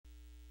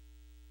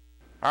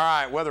All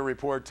right, weather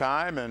report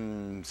time,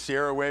 and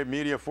Sierra Wave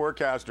media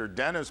forecaster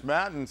Dennis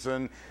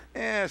Mattinson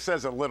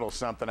says a little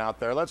something out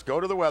there. Let's go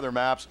to the weather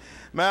maps.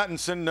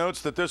 Mattinson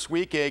notes that this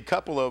week a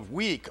couple of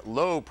weak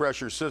low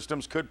pressure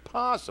systems could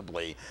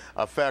possibly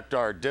affect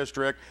our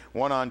district.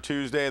 One on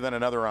Tuesday, then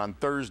another on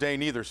Thursday.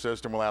 Neither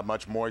system will have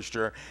much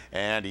moisture,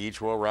 and each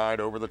will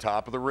ride over the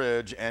top of the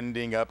ridge,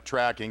 ending up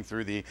tracking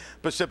through the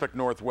Pacific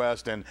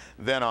Northwest and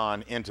then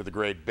on into the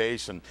Great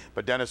Basin.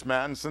 But Dennis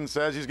Mattinson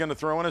says he's going to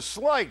throw in a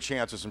slight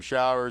chance of some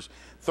showers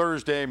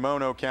Thursday,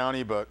 Mono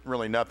County, but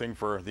really nothing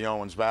for the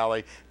Owens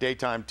Valley.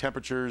 Daytime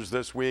temperatures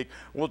this week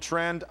will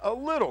trend a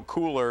little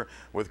cooler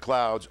with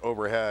clouds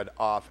overhead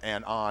off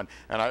and on.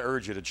 And I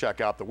urge you to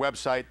check out the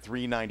website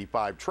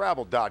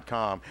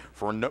 395travel.com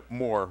for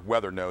more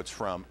weather notes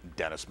from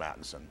Dennis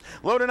Mattinson.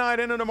 Low tonight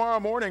into tomorrow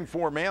morning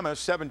for Mammoth,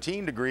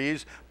 17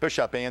 degrees.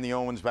 Bishop and the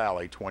Owens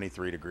Valley,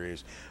 23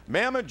 degrees.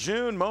 Mammoth,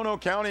 June, Mono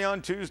County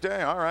on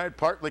Tuesday. All right,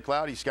 partly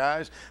cloudy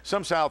skies.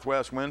 Some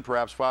southwest wind,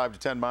 perhaps 5 to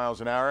 10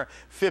 miles an hour.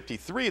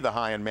 53 the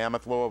high in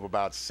Mammoth, low of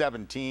about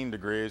 17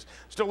 degrees.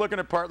 Still looking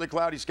at partly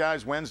cloudy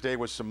skies Wednesday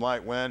with some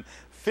light wind.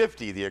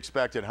 50 the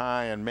expected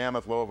high in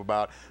Mammoth, low of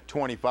about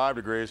 25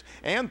 degrees.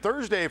 And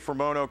Thursday for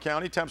Mono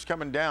County, temps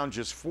coming down,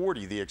 just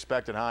 40 the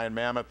expected high in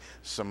Mammoth.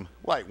 Some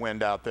light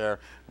wind out there,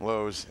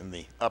 lows in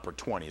the upper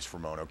 20s for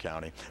Mono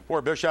County.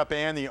 For Bishop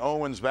and the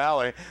Owens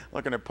Valley,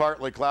 looking at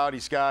partly cloudy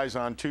skies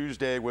on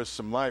Tuesday with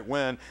some light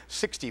wind.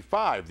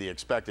 65 the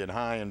expected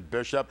high in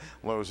Bishop,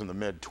 lows in the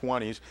mid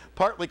 20s.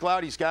 Partly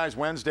cloudy skies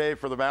Wednesday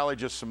for the valley,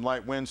 just some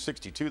light wind.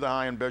 62 the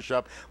high in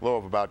Bishop, low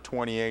of about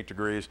 28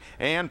 degrees.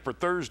 And for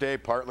Thursday,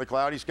 partly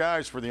cloudy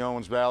skies for the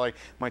Owens Valley.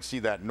 Might see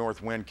that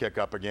north wind kick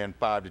up again,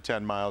 5 to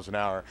 10 miles an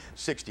hour.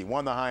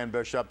 61 the high in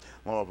Bishop,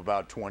 low of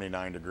about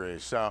 29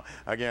 degrees. So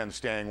again,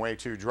 staying way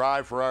too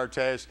dry for our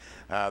taste.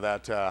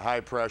 That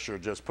high pressure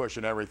just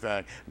pushing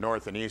everything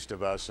north and east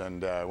of us.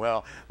 And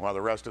well, while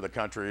the rest of the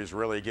country is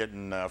really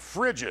getting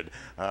frigid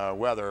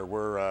weather,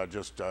 we're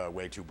just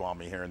way too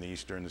balmy here in the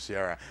eastern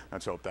Sierra.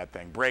 Let's hope that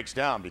thing breaks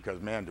down,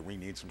 because man, do we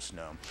need some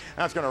snow.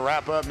 That's going to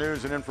wrap up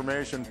news and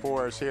information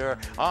for us here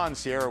on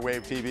Sierra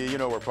Wave TV. You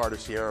know, we're part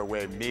of Sierra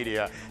Wave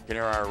Media. You can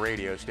hear our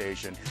radio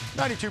station,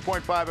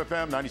 92.5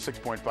 FM,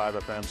 96.5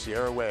 FM,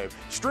 Sierra Wave.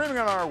 Streaming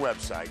on our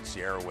website,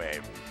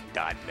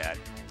 sierrawave.net.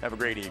 Have a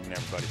great evening,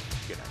 everybody.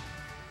 Good night.